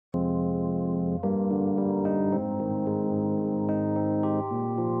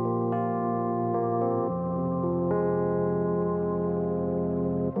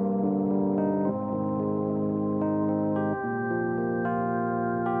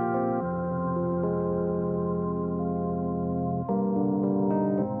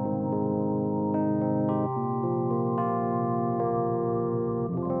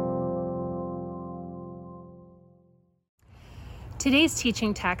Today's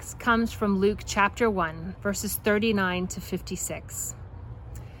teaching text comes from Luke chapter 1, verses 39 to 56.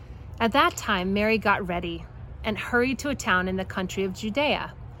 At that time, Mary got ready and hurried to a town in the country of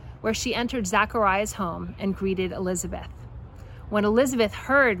Judea, where she entered Zachariah's home and greeted Elizabeth. When Elizabeth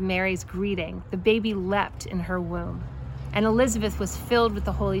heard Mary's greeting, the baby leapt in her womb, and Elizabeth was filled with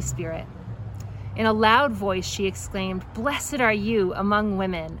the Holy Spirit. In a loud voice, she exclaimed, "Blessed are you among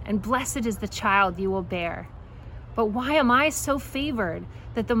women, and blessed is the child you will bear. But why am I so favored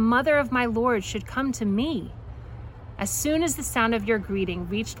that the mother of my Lord should come to me? As soon as the sound of your greeting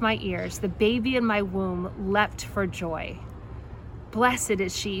reached my ears, the baby in my womb leapt for joy. Blessed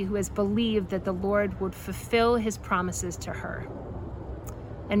is she who has believed that the Lord would fulfill his promises to her."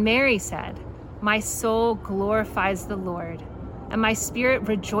 And Mary said, "My soul glorifies the Lord, and my spirit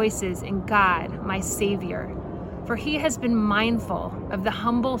rejoices in God, my Savior, for he has been mindful of the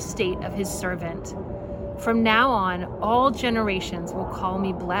humble state of his servant. From now on, all generations will call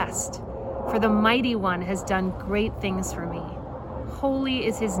me blessed, for the Mighty One has done great things for me. Holy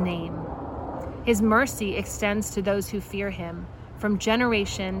is his name. His mercy extends to those who fear him, from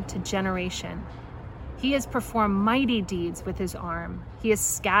generation to generation. He has performed mighty deeds with his arm. He has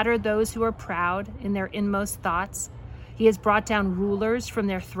scattered those who are proud in their inmost thoughts. He has brought down rulers from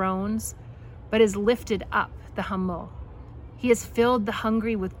their thrones, but has lifted up the humble. He has filled the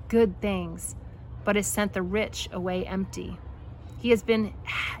hungry with good things, but has sent the rich away empty. He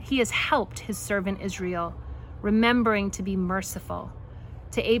has helped his servant Israel, remembering to be merciful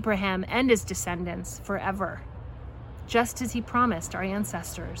to Abraham and his descendants forever, just as he promised our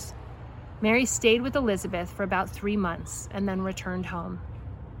ancestors." Mary stayed with Elizabeth for about 3 months and then returned home.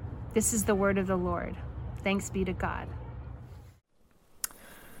 This is the word of the Lord. Thanks be to God.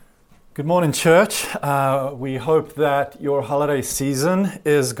 Good morning, church. We hope that your holiday season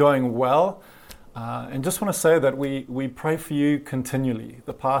is going well. And just want to say that we pray for you continually,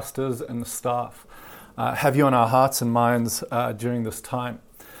 the pastors and the staff. Have you on our hearts and minds during this time.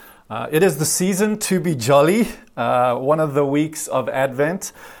 It is the season to be jolly. One of the weeks of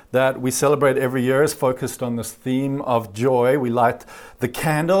Advent that we celebrate every year is focused on this theme of joy. We light the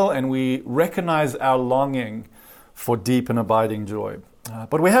candle and we recognize our longing for deep and abiding joy.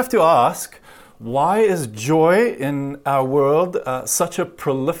 But we have to ask, why is joy in our world such a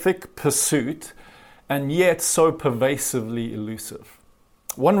prolific pursuit and yet so pervasively elusive?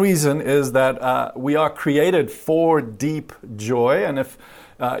 One reason is that we are created for deep joy, and if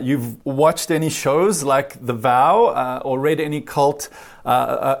you've watched any shows like The Vow or read any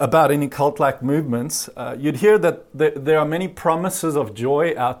about any cult-like movements, you'd hear that there are many promises of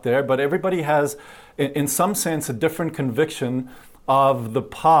joy out there, but everybody has, in some sense, a different conviction of the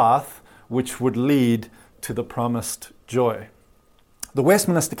path which would lead to the promised joy. The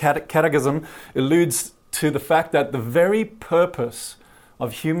Westminster Catechism alludes to the fact that the very purpose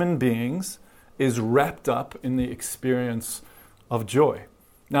of human beings is wrapped up in the experience of joy.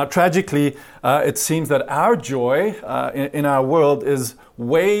 Now, tragically, it seems that our joy in our world is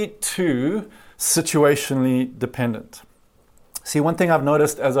way too situationally dependent. See, one thing I've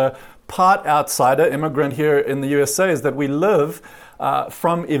noticed as a part outsider, immigrant here in the USA, is that we live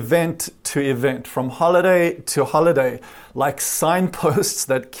from event to event, from holiday to holiday, like signposts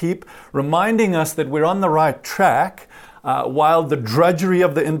that keep reminding us that we're on the right track, while the drudgery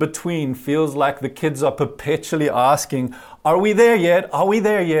of the in-between feels like the kids are perpetually asking, "Are we there yet? Are we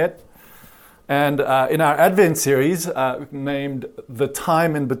there yet?" And in our Advent series, named The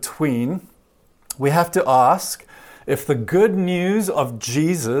Time in Between, we have to ask, if the good news of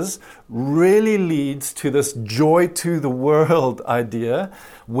Jesus really leads to this joy to the world idea,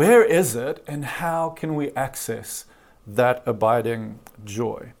 where is it and how can we access that abiding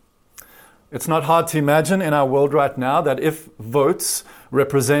joy? It's not hard to imagine in our world right now that if votes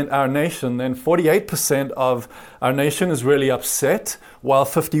represent our nation, then 48% of our nation is really upset, while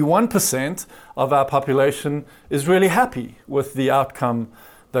 51% of our population is really happy with the outcome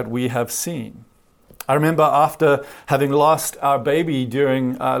that we have seen. I remember after having lost our baby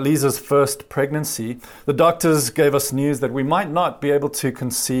during Lisa's first pregnancy, the doctors gave us news that we might not be able to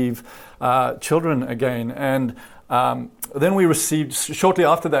conceive children again. And then shortly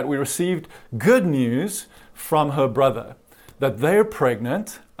after that, we received good news from her brother that they're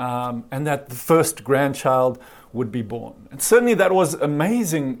pregnant and that the first grandchild would be born. And certainly that was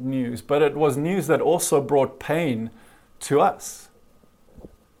amazing news, but it was news that also brought pain to us.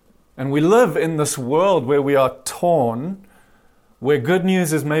 And we live in this world where we are torn, where good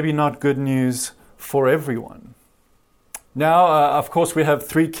news is maybe not good news for everyone. Now, of course, we have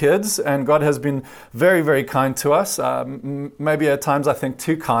 3 kids, and God has been very, very kind to us. Maybe at times I think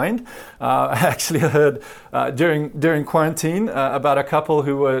too kind. I actually heard during quarantine about a couple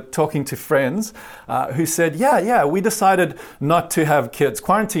who were talking to friends who said, yeah, we decided not to have kids.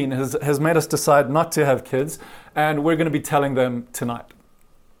 Quarantine has made us decide not to have kids, and we're going to be telling them tonight.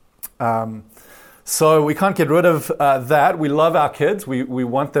 So we can't get rid of that. We love our kids. We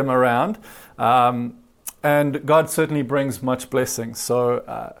want them around. And God certainly brings much blessing. So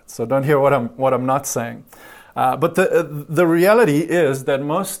don't hear what I'm not saying. But the reality is that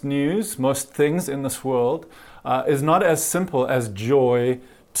most news, most things in this world, is not as simple as joy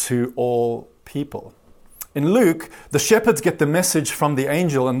to all people. In Luke, the shepherds get the message from the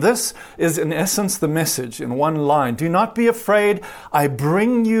angel, and this is in essence the message in one line. Do not be afraid. I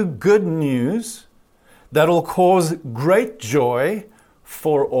bring you good news that will cause great joy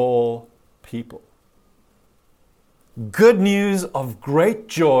for all people. Good news of great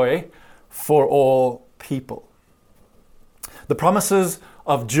joy for all people. The promises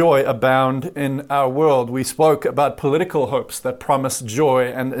of joy abound in our world. We spoke about political hopes that promise joy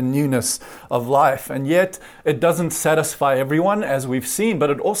and a newness of life, and yet it doesn't satisfy everyone, as we've seen, but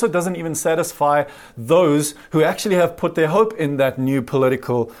it also doesn't even satisfy those who actually have put their hope in that new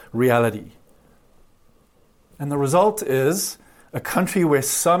political reality. And the result is a country where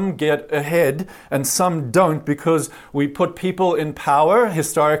some get ahead and some don't, because we put people in power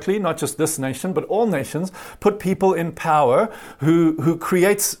historically, not just this nation, but all nations, put people in power who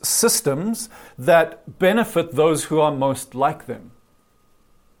creates systems that benefit those who are most like them.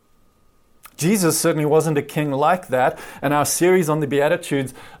 Jesus certainly wasn't a king like that, and our series on the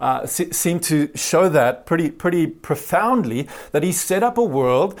Beatitudes seem to show that pretty profoundly, that he set up a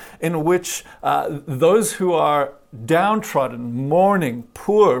world in which those who are downtrodden, mourning,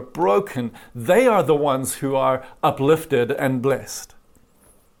 poor, broken, they are the ones who are uplifted and blessed.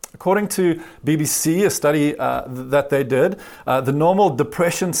 According to BBC, a study that they did, the normal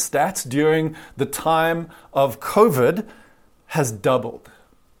depression stats during the time of COVID has doubled.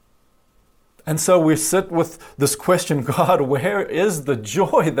 And so we sit with this question, God, where is the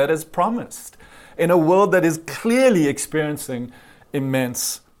joy that is promised in a world that is clearly experiencing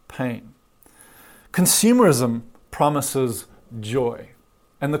immense pain? Consumerism promises joy.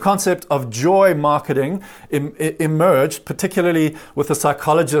 And the concept of joy marketing emerged, particularly with a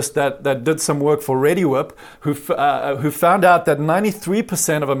psychologist that did some work for ReadyWhip, who found out that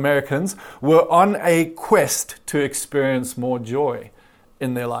 93% of Americans were on a quest to experience more joy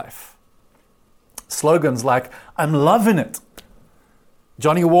in their life. Slogans like, I'm loving it.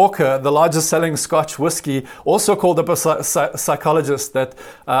 Johnny Walker, the largest selling Scotch whiskey, also called up a psychologist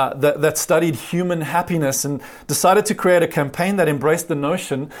that studied human happiness and decided to create a campaign that embraced the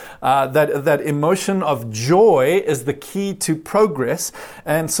notion that emotion of joy is the key to progress.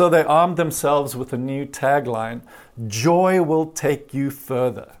 And so they armed themselves with a new tagline, joy will take you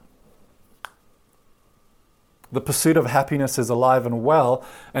further. The pursuit of happiness is alive and well,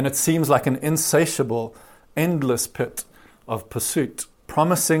 and it seems like an insatiable, endless pit of pursuit,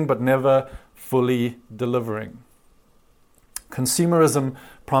 promising but never fully delivering. Consumerism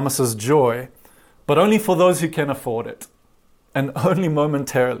promises joy, but only for those who can afford it, and only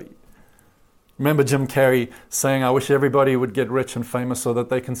momentarily. Remember Jim Carrey saying, I wish everybody would get rich and famous so that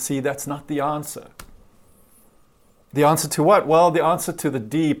they can see that's not the answer. The answer to what? Well, the answer to the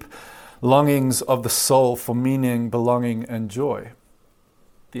deep longings of the soul for meaning, belonging, and joy.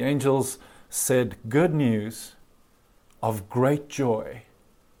 The angels said good news of great joy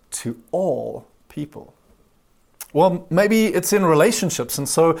to all people. Well, maybe it's in relationships, and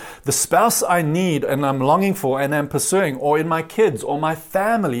so the spouse I need and I'm longing for and am pursuing, or in my kids or my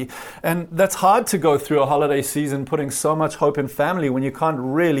family, and that's hard to go through a holiday season putting so much hope in family when you can't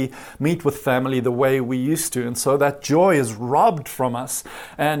really meet with family the way we used to, and so that joy is robbed from us.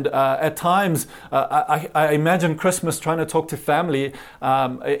 And at times, I imagine Christmas trying to talk to family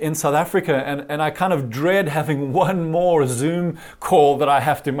in South Africa, and I kind of dread having one more Zoom call that I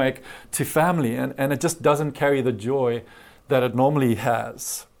have to make to family, and it just doesn't carry the joy that it normally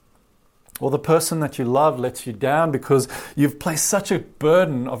has. Or the person that you love lets you down because you've placed such a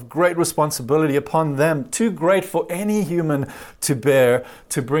burden of great responsibility upon them, too great for any human to bear,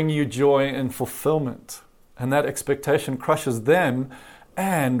 to bring you joy and fulfillment. And that expectation crushes them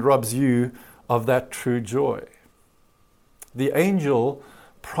and robs you of that true joy. The angel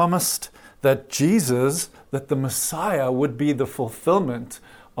promised that Jesus, that the Messiah, would be the fulfillment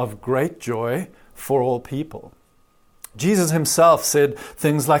of great joy for all people. Jesus himself said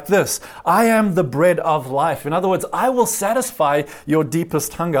things like this: I am the bread of life. In other words, I will satisfy your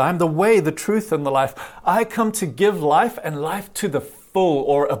deepest hunger. I'm the way, the truth, and the life. I come to give life, and life to the full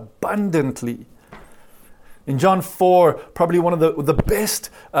or abundantly. In John 4, probably one of the best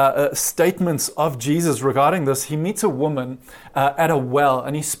statements of Jesus regarding this, he meets a woman at a well,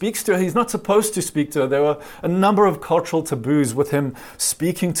 and he speaks to her. He's not supposed to speak to her. There were a number of cultural taboos with him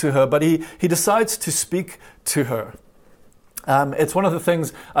speaking to her, but he decides to speak to her. It's one of the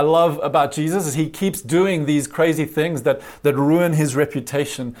things I love about Jesus is he keeps doing these crazy things that ruin his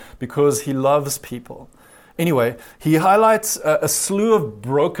reputation because he loves people. Anyway, he highlights a slew of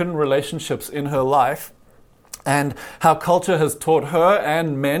broken relationships in her life and how culture has taught her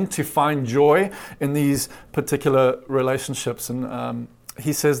and men to find joy in these particular relationships. And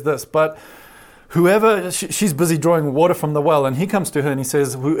he says this, but she's busy drawing water from the well, and he comes to her and he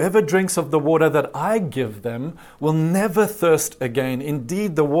says, whoever drinks of the water that I give them will never thirst again.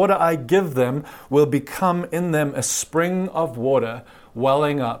 Indeed, the water I give them will become in them a spring of water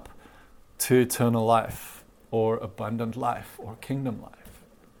welling up to eternal life, or abundant life, or kingdom life.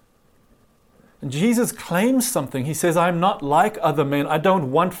 And Jesus claims something. He says, I'm not like other men. I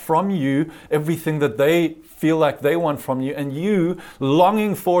don't want from you everything that they feel like they want from you. And you,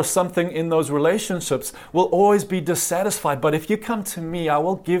 longing for something in those relationships, will always be dissatisfied. But if you come to me, I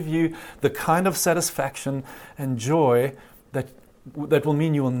will give you the kind of satisfaction and joy that will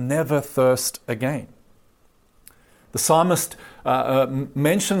mean you will never thirst again. The psalmist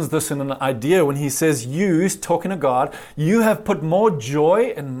mentions this in an idea when he says, he's talking to God, you have put more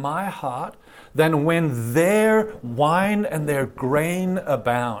joy in my heart than when their wine and their grain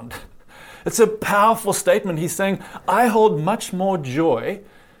abound. It's a powerful statement. He's saying, I hold much more joy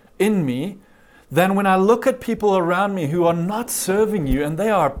in me than when I look at people around me who are not serving you and they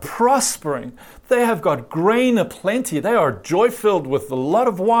are prospering. They have got grain aplenty. They are joy-filled with a lot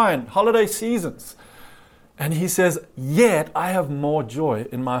of wine, holiday seasons. And he says, yet I have more joy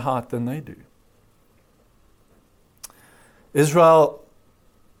in my heart than they do. Israel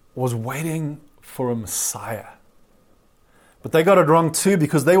was waiting for a Messiah. But they got it wrong too,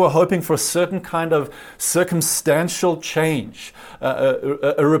 because they were hoping for a certain kind of circumstantial change,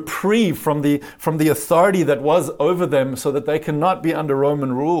 a reprieve from the authority that was over them so that they cannot be under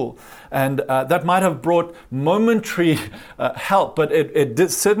Roman rule. And that might have brought momentary help, but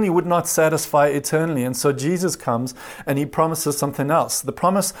it certainly would not satisfy eternally. And so Jesus comes and he promises something else. The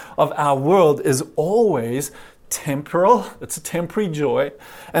promise of our world is always temporal, it's a temporary joy,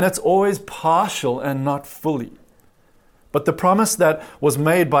 and it's always partial and not fully. But the promise that was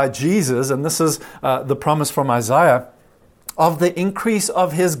made by Jesus, and this is the promise from Isaiah, of the increase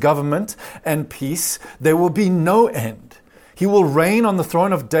of his government and peace, there will be no end. He will reign on the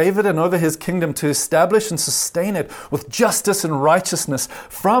throne of David and over his kingdom to establish and sustain it with justice and righteousness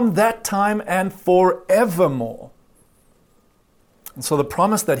from that time and forevermore. And so the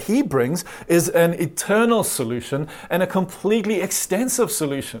promise that he brings is an eternal solution and a completely extensive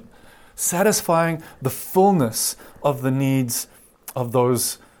solution, satisfying the fullness of the needs of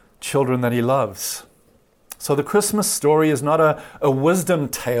those children that he loves. So the Christmas story is not a wisdom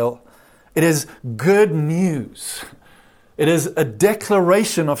tale. It is good news. It is a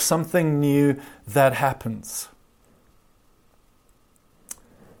declaration of something new that happens.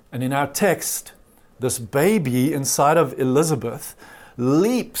 And in our text, this baby inside of Elizabeth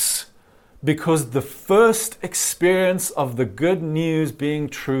leaps because the first experience of the good news being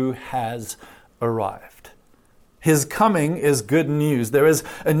true has arrived. His coming is good news. There is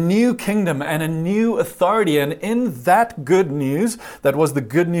a new kingdom and a new authority. And in that good news, that was the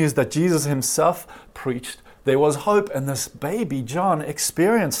good news that Jesus himself preached, there was hope. And this baby, John,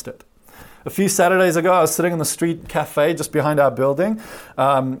 experienced it. A few Saturdays ago, I was sitting in the street cafe just behind our building,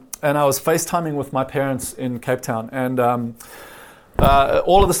 and I was FaceTiming with my parents in Cape Town. And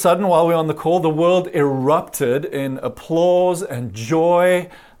all of a sudden, while we were on the call, the world erupted in applause and joy.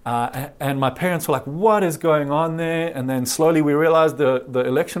 And my parents were like, what is going on there? And then slowly we realized the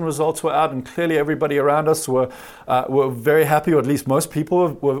election results were out, and clearly everybody around us were very happy, or at least most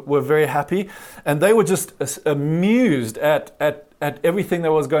people were very happy. And they were just amused at everything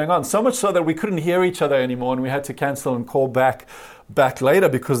that was going on. So much so that we couldn't hear each other anymore, and we had to cancel and call back later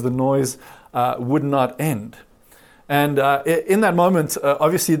because the noise would not end. And in that moment,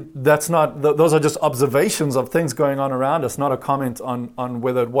 obviously, those are just observations of things going on around us, not a comment on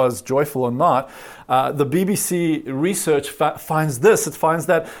whether it was joyful or not. The BBC research finds this. It finds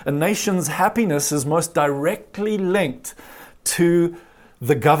that a nation's happiness is most directly linked to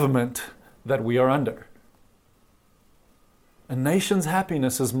the government that we are under. A nation's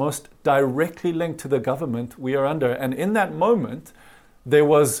happiness is most directly linked to the government we are under. And in that moment, there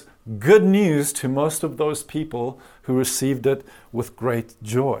was good news to most of those people who received it with great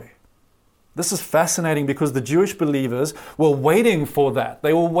joy. This is fascinating because the Jewish believers were waiting for that.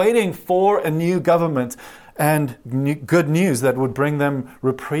 They were waiting for a new government and good news that would bring them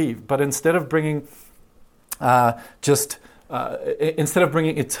reprieve. But instead of bringing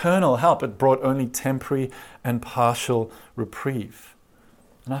eternal help, it brought only temporary and partial reprieve.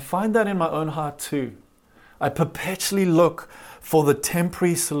 And I find that in my own heart too. I perpetually look for the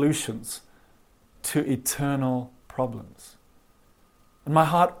temporary solutions to eternal problems. And my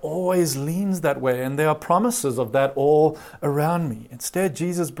heart always leans that way, and there are promises of that all around me. Instead,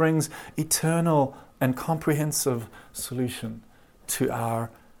 Jesus brings eternal and comprehensive solution to our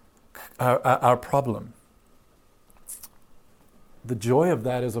problem. The joy of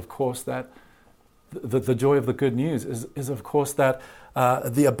that is, of course, that the joy of the good news is of course, that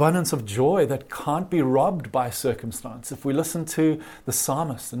the abundance of joy that can't be robbed by circumstance. If we listen to the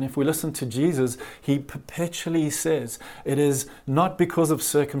psalmist and if we listen to Jesus, he perpetually says it is not because of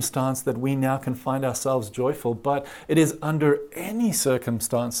circumstance that we now can find ourselves joyful, but it is under any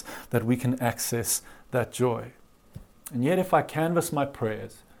circumstance that we can access that joy. And yet if I canvass my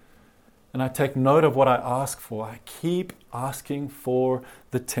prayers and I take note of what I ask for, I keep asking for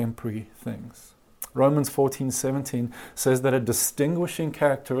the temporary things. Romans 14:17 says that a distinguishing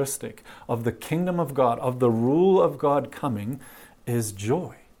characteristic of the kingdom of God, of the rule of God coming, is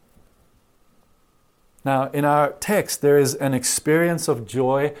joy. Now, in our text, there is an experience of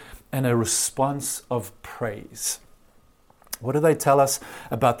joy and a response of praise. What do they tell us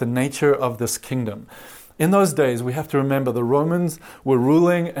about the nature of this kingdom? In those days, we have to remember the Romans were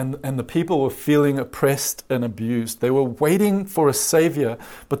ruling and the people were feeling oppressed and abused. They were waiting for a savior,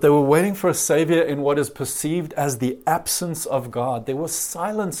 but they were waiting for a savior in what is perceived as the absence of God. There was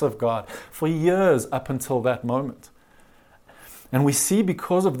silence of God for years up until that moment. And we see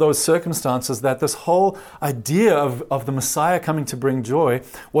because of those circumstances that this whole idea of the Messiah coming to bring joy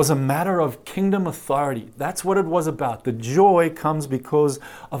was a matter of kingdom authority. That's what it was about. The joy comes because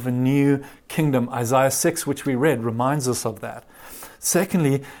of a new kingdom. Isaiah 6, which we read, reminds us of that.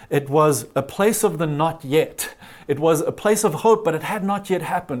 Secondly, it was a place of the not yet. It was a place of hope, but it had not yet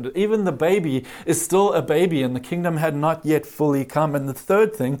happened. Even the baby is still a baby, and the kingdom had not yet fully come. And the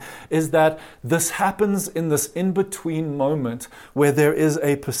third thing is that this happens in this in-between moment where there is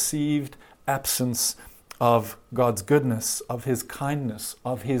a perceived absence of God's goodness, of His kindness,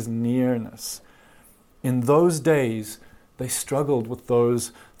 of His nearness. In those days, they struggled with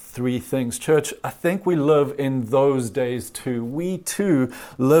those three things. Church, I think we live in those days too. We too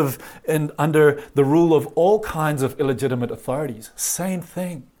live under the rule of all kinds of illegitimate authorities. Same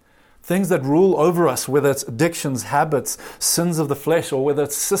thing. Things that rule over us, whether it's addictions, habits, sins of the flesh, or whether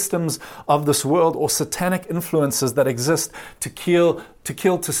it's systems of this world or satanic influences that exist to kill,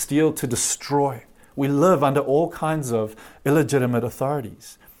 to steal, to destroy. We live under all kinds of illegitimate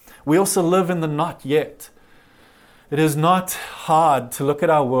authorities. We also live in the not yet. It is not hard to look at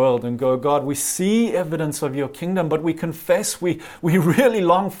our world and go, God, we see evidence of your kingdom, but we confess we really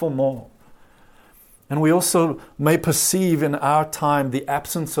long for more. And we also may perceive in our time the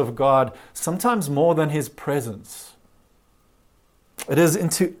absence of God, sometimes more than His presence. It is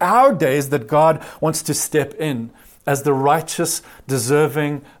into our days that God wants to step in as the righteous,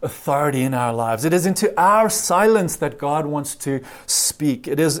 deserving authority in our lives. It is into our silence that God wants to speak.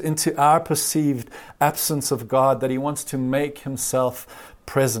 It is into our perceived absence of God that He wants to make Himself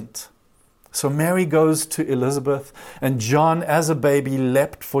present. So Mary goes to Elizabeth, and John, as a baby,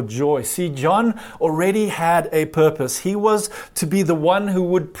 leapt for joy. See, John already had a purpose. He was to be the one who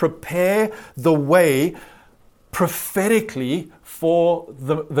would prepare the way prophetically for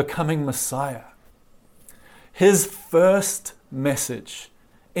the coming Messiah. His first message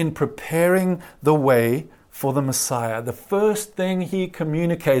in preparing the way for the Messiah, the first thing he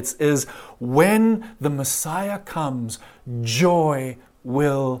communicates is, when the Messiah comes, joy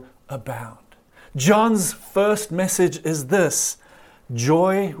will abound. John's first message is this: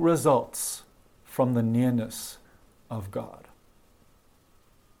 joy results from the nearness of God.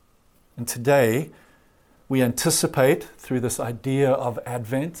 And today, we anticipate through this idea of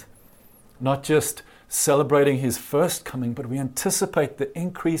Advent, not just celebrating His first coming, but we anticipate the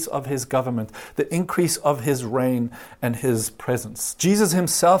increase of His government, the increase of His reign and His presence. Jesus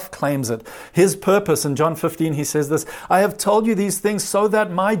Himself claims it. His purpose, in John 15, He says this: I have told you these things so that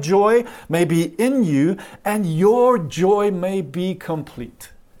my joy may be in you and your joy may be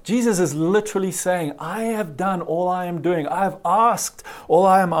complete. Jesus is literally saying, I have done all I am doing. I have asked all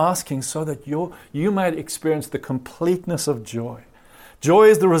I am asking so that you might experience the completeness of joy. Joy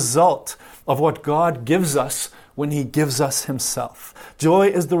is the result of what God gives us when He gives us Himself. Joy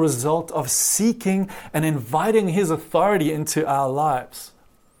is the result of seeking and inviting His authority into our lives.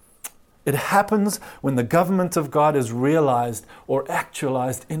 It happens when the government of God is realized or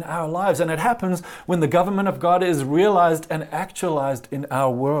actualized in our lives. And it happens when the government of God is realized and actualized in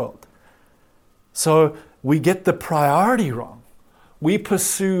our world. So we get the priority wrong. We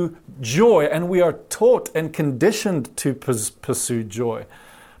pursue joy, and we are taught and conditioned to pursue joy.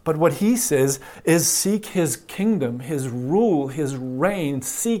 But what He says is seek His kingdom, His rule, His reign.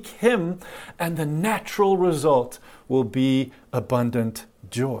 Seek Him, and the natural result will be abundant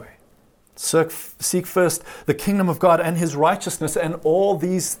joy. Seek first the kingdom of God and His righteousness, and all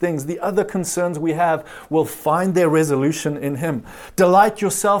these things, the other concerns we have, will find their resolution in Him. Delight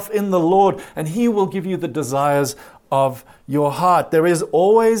yourself in the Lord, and He will give you the desires of your heart. There is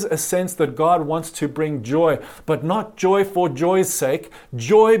always a sense that God wants to bring joy, but not joy for joy's sake.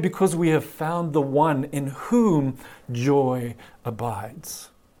 Joy because we have found the one in whom joy abides.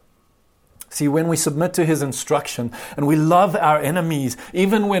 See, when we submit to His instruction and we love our enemies,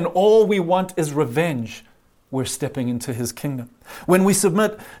 even when all we want is revenge, we're stepping into His kingdom. When we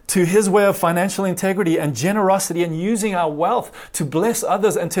submit to His way of financial integrity and generosity and using our wealth to bless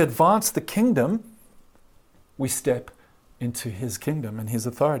others and to advance the kingdom, we step into His kingdom and His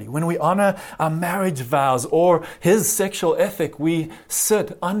authority. When we honor our marriage vows or His sexual ethic, we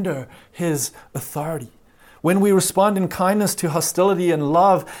sit under His authority. When we respond in kindness to hostility and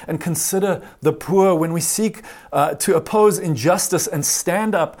love and consider the poor, when we seek to oppose injustice and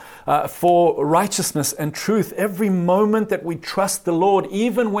stand up for righteousness and truth, every moment that we trust the Lord,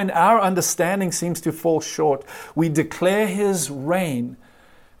 even when our understanding seems to fall short, we declare His reign,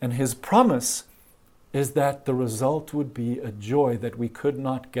 and His promise is that the result would be a joy that we could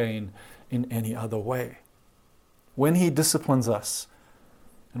not gain in any other way. When He disciplines us,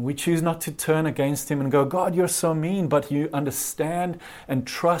 and we choose not to turn against Him and go, God, you're so mean, but you understand and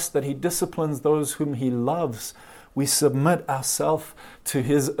trust that He disciplines those whom He loves, we submit ourselves to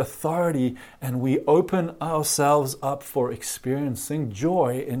His authority, and we open ourselves up for experiencing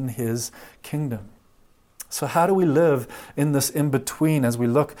joy in His kingdom. So how do we live in this in-between as we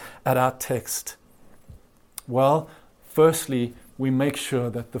look at our text? Well, firstly, we make sure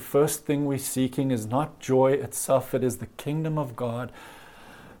that the first thing we're seeking is not joy itself, it is the kingdom of God.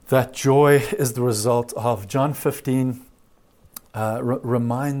 That joy is the result of. John 15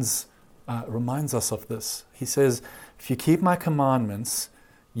 reminds us of this. He says, if you keep my commandments,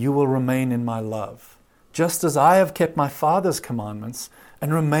 you will remain in my love, just as I have kept my Father's commandments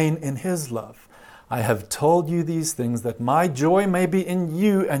and remain in His love. I have told you these things that my joy may be in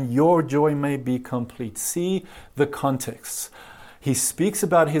you and your joy may be complete. See the context. He speaks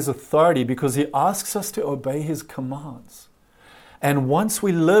about His authority because He asks us to obey His commands. And once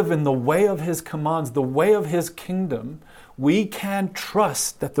we live in the way of His commands, the way of His kingdom, we can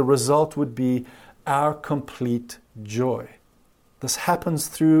trust that the result would be our complete joy. This happens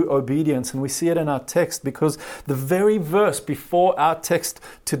through obedience, and we see it in our text because the very verse before our text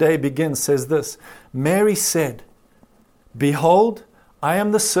today begins says this: Mary said, "Behold, I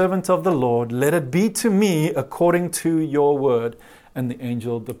am the servant of the Lord. Let it be to me according to your word." And the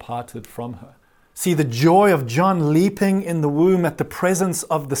angel departed from her. See, the joy of John leaping in the womb at the presence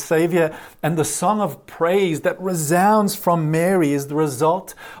of the Savior and the song of praise that resounds from Mary is the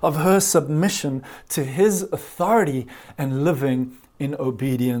result of her submission to His authority and living in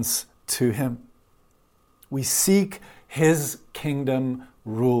obedience to Him. We seek His kingdom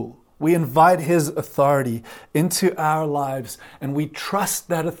rule. We invite His authority into our lives, and we trust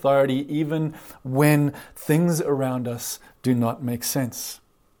that authority even when things around us do not make sense.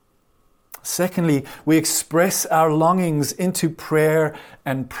 Secondly, we express our longings into prayer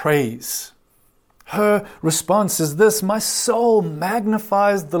and praise. Her response is this: my soul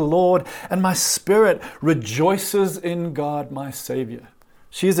magnifies the Lord, and my spirit rejoices in God my Savior.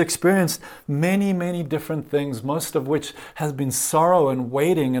 She has experienced many, many different things, most of which has been sorrow and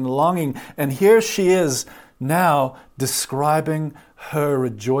waiting and longing. And here she is now describing her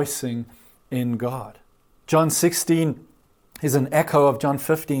rejoicing in God. John 16 is an echo of John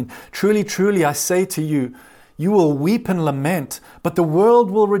 15. Truly, truly, I say to you, you will weep and lament, but the world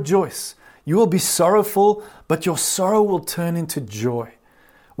will rejoice. You will be sorrowful, but your sorrow will turn into joy.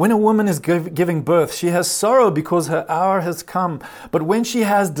 When a woman is giving birth, she has sorrow because her hour has come. But when she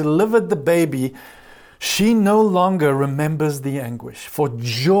has delivered the baby, she no longer remembers the anguish for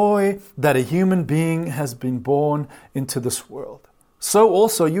joy that a human being has been born into this world. So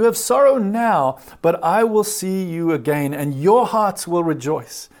also you have sorrow now, but I will see you again, and your hearts will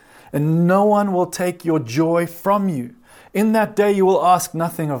rejoice, and no one will take your joy from you. In that day you will ask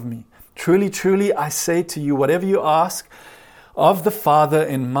nothing of me. Truly, truly, I say to you, whatever you ask of the Father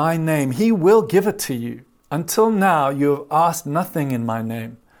in my name, he will give it to you. Until now you have asked nothing in my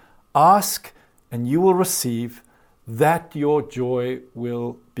name. Ask, and you will receive, that your joy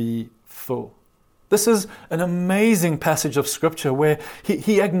will be full. This is an amazing passage of Scripture where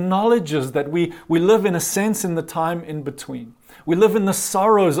he acknowledges that we live in a sense in the time in between. We live in the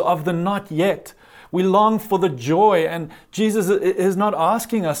sorrows of the not yet. We long for the joy, and Jesus is not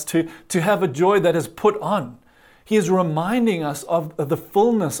asking us to have a joy that is put on. He is reminding us of the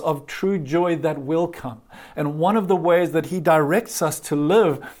fullness of true joy that will come. And one of the ways that he directs us to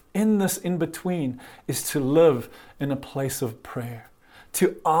live in this in-between is to live in a place of prayer,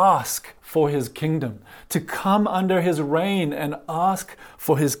 to ask for his kingdom, to come under his reign and ask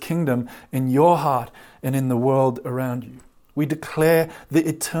for his kingdom in your heart and in the world around you. We declare the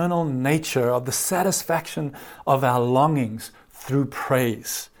eternal nature of the satisfaction of our longings through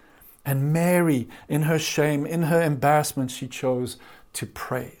praise. And Mary, in her shame, in her embarrassment, she chose to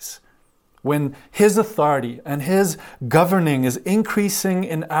praise. When his authority and his governing is increasing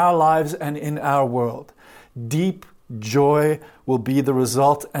in our lives and in our world, deep joy will be the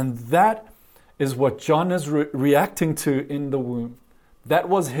result, and that is what John is reacting to in the womb. That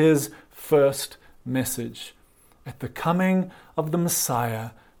was his first message. At the coming of the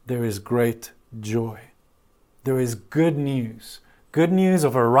Messiah, there is great joy. There is good news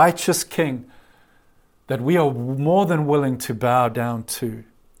of a righteous king that we are more than willing to bow down to.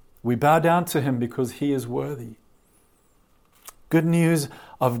 We bow down to him because he is worthy. Good news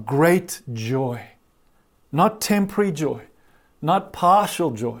of great joy. Not temporary joy, not partial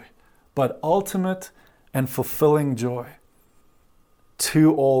joy, but ultimate and fulfilling joy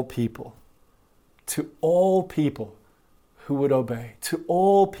to all people who would obey, to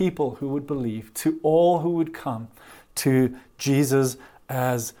all people who would believe, to all who would come to Jesus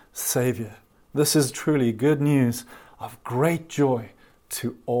as Savior. This is truly good news of great joy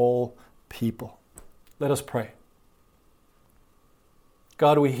to all people. Let us pray.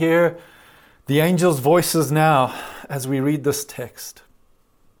 God, we hear the angels' voices now as we read this text.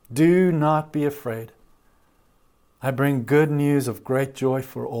 Do not be afraid. I bring good news of great joy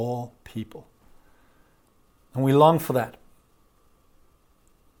for all people. And we long for that.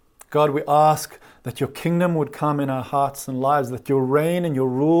 God, we ask that your kingdom would come in our hearts and lives, that your reign and your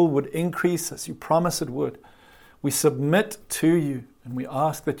rule would increase as you promise it would. We submit to you, and we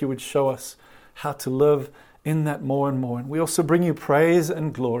ask that you would show us how to live in that more and more. And we also bring you praise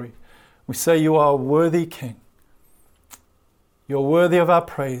and glory. We say you are a worthy King. You're worthy of our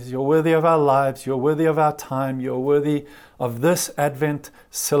praise. You're worthy of our lives. You're worthy of our time. You're worthy of this Advent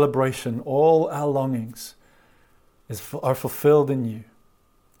celebration. All our longings are fulfilled in you.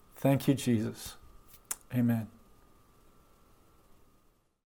 Thank you, Jesus. Amen.